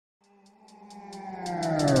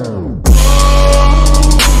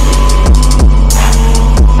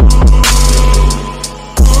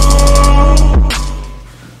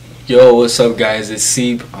what's up guys, it's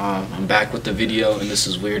Seep. I'm back with the video, and this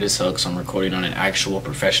is weird as hell because I'm recording on an actual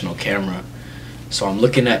professional camera. So I'm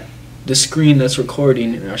looking at the screen that's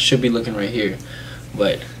recording, and I should be looking right here,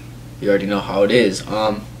 but you already know how it is.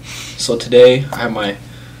 So today I have my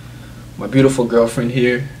beautiful girlfriend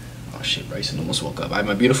here. Oh shit, Bryson almost woke up. I have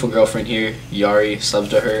my beautiful girlfriend here, Yari, subs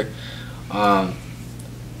to her.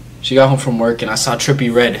 She got home from work and I saw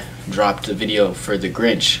Trippie Red dropped a video for the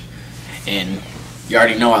Grinch, and you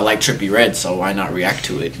already know I like Trippie Red, so why not react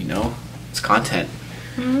to it, you know? It's content.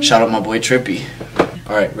 Shout out my boy Trippie.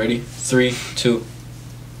 Alright, ready? 3, 2,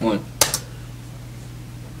 1.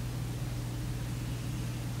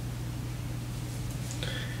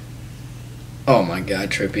 Oh my god,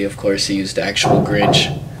 Trippie, of course he used the actual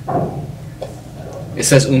Grinch. It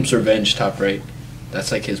says Oom's Revenge, top right.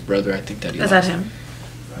 That's like his brother, I think that he lost. Is that him?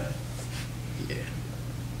 Yeah.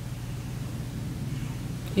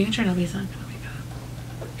 You can turn on these on. Oh my god.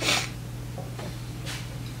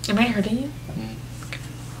 Am I hurting you? Okay.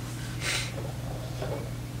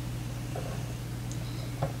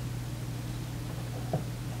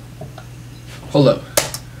 Hold up.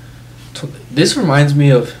 This reminds me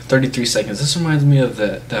of 33 Seconds. This reminds me of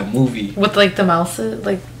that movie. With like the mouses?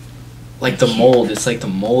 Like the mold. It's like the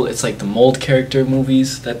mold. It's like the mold character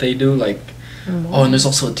movies that they do. Like, oh, and there's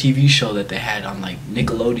also a TV show that they had on like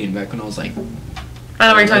Nickelodeon back when I was like. I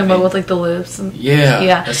know what you're talking about with like the lips and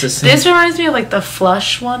yeah. That's the same. This reminds me of like the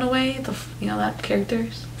Flush one away. You know that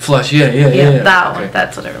characters. Flush, yeah. That okay. one.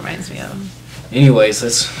 That's what it reminds me of. Anyways,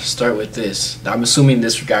 let's start with this. I'm assuming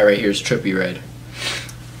this guy right here is Trippie Red.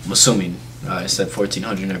 I'm assuming. I said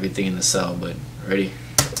 1400 and everything in the cell, but ready?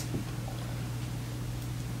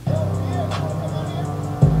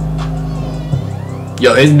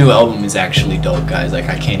 Yo, his new album is actually dope, guys. Like,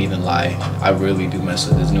 I can't even lie. I really do mess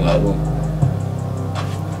with his new album.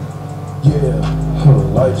 Yeah,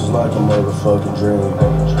 life is like a motherfucking dream.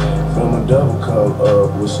 From a double cup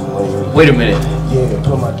up with some lean. Wait a minute. Yeah,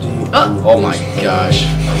 put my dick. Oh my gosh.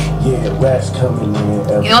 Yeah, rats coming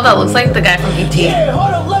in. You know what that looks like? The guy from ET. Yeah,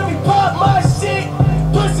 hold up, let me pop my shit.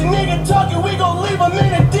 Pussy nigga talking, we gon' leave him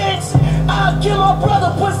in a ditch. I'll kill my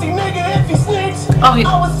brother, pussy nigga, if he snitch. Oh, he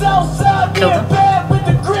I was outside being bad with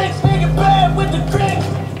the Grinch, nigga, bad with the Grinch.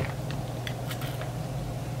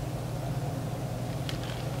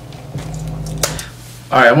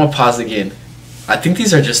 Alright, I'm gonna pause again. I think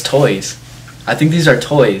these are just toys. I think these are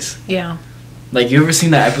toys. Yeah. Like, you ever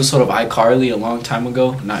seen that episode of iCarly a long time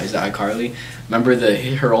ago? Not, is it iCarly? Remember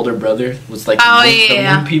her older brother was like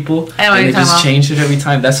the moon people? And they just changed it every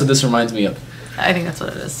time. That's what this reminds me of. I think that's what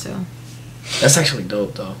it is too. That's actually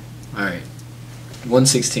dope though. Alright.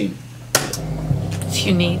 116. It's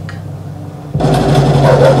unique.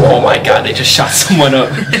 Oh my god, they just shot someone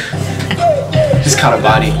up. Just caught a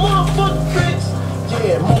body.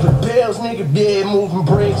 Yeah, moving bells, nigga, dead moving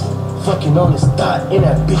bricks. Fucking on his thought in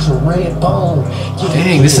that bitch a red bone. Yeah,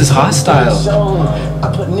 dang, this is hostile. I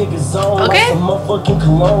put niggas on okay. Like some motherfucking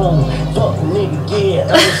cologne. Fuck nigga, yeah,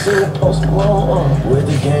 I ain't seen it Post Malone. With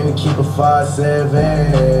the game and keep a 5'7".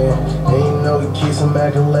 Ain't know the kids some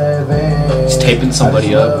Mac 11. He's taping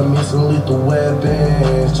somebody up. Me some lethal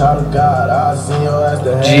weapons. Child of God, I seen your ass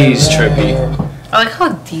to jeez, Trippie. I like how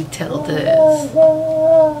detailed it is.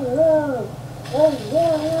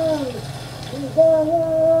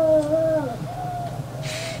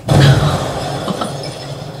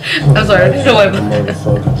 I'm sorry, I didn't know what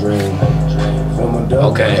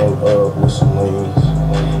okay.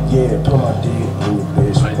 Yeah, put my dick in your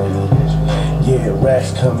bitch. Yeah,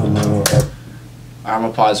 rats coming in. I'm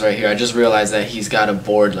gonna pause right here. I just realized that he's got a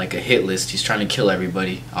board, like a hit list. He's trying to kill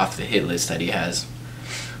everybody off the hit list that he has.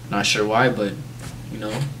 Not sure why, but you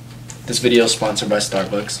know. This video is sponsored by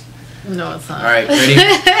Starbucks. No, it's not. Alright, ready?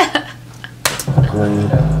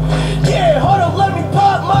 Yeah, hold up, let me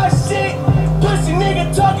pop my shit. Pussy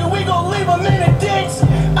nigga talking, we gon' leave him in a ditch.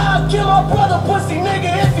 I'll kill my brother, pussy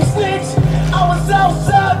nigga, if he snitch. I was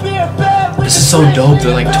outside being bad with. This is so dope.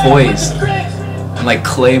 They're like toys. And like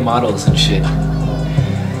clay models and shit.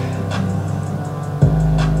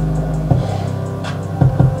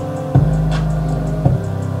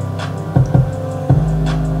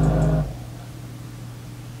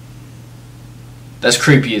 That's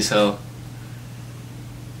creepy as hell.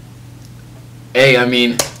 Hey, I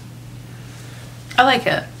mean, I like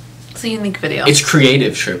it. It's a unique video. It's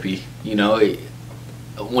creative, Trippie. You know,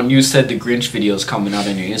 when you said the Grinch videos coming out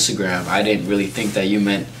on your Instagram, I didn't really think that you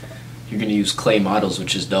meant you're gonna use clay models,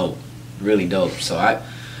 which is dope, really dope. So I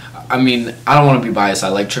mean, I don't want to be biased. I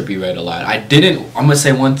like Trippie Red a lot. I'm gonna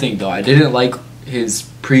say one thing though. I didn't like his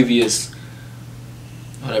previous,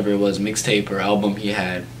 whatever it was, mixtape or album he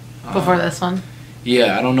had. Before this one?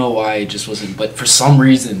 Yeah, I don't know why it just wasn't, but for some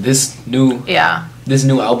reason this new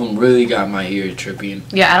album really got my ear, Trippie.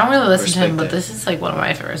 Yeah, I don't really listen to him, but that. this is like one of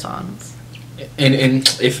my favorite songs. And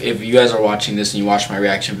if you guys are watching this and you watch my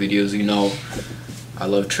reaction videos, you know I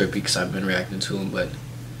love Trippie because I've been reacting to him. But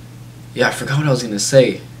yeah, I forgot what I was gonna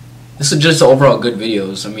say. This is just overall good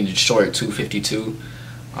videos. I mean, it's short, 2:52.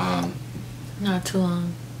 Not too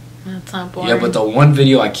long. That's not boring. Yeah, but the one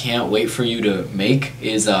video I can't wait for you to make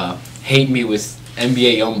is "Hate Me" with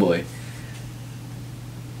NBA YoungBoy.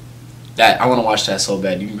 That I want to watch that so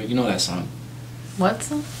bad. You know that song? What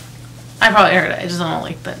song? I probably heard it. I just don't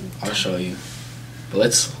like that. I'll show you. But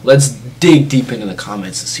let's dig deep into the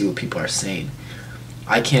comments and see what people are saying.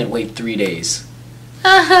 I can't wait 3 days.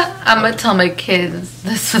 I'm gonna tell my kids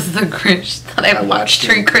this is the Grinch that I watched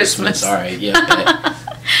during Christmas. Alright, yeah.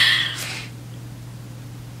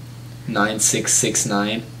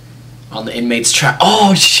 9669 on the inmate's trap.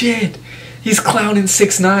 Oh shit! He's clowning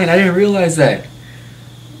 6ix9ine. I didn't realize that.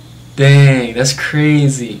 Dang, that's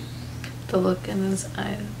crazy. The look in his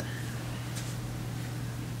eyes.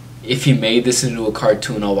 If he made this into a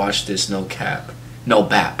cartoon, I'll watch this. No cap. No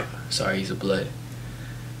bap. Sorry, he's a blood.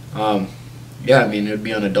 Yeah, I mean, it would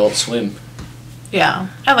be on Adult Swim. Yeah,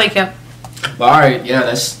 I like it. But alright, yeah,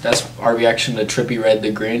 that's our reaction to Trippie Red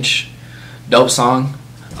the Grinch. Dope song.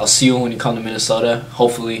 I'll see you when you come to Minnesota.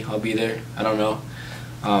 Hopefully, I'll be there. I don't know.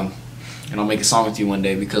 And I'll make a song with you one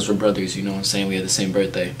day because we're brothers, you know what I'm saying? We have the same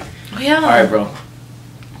birthday. Oh, yeah. Alright, bro.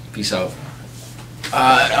 Peace out.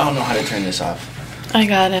 I don't know how to turn this off. I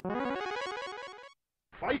got it.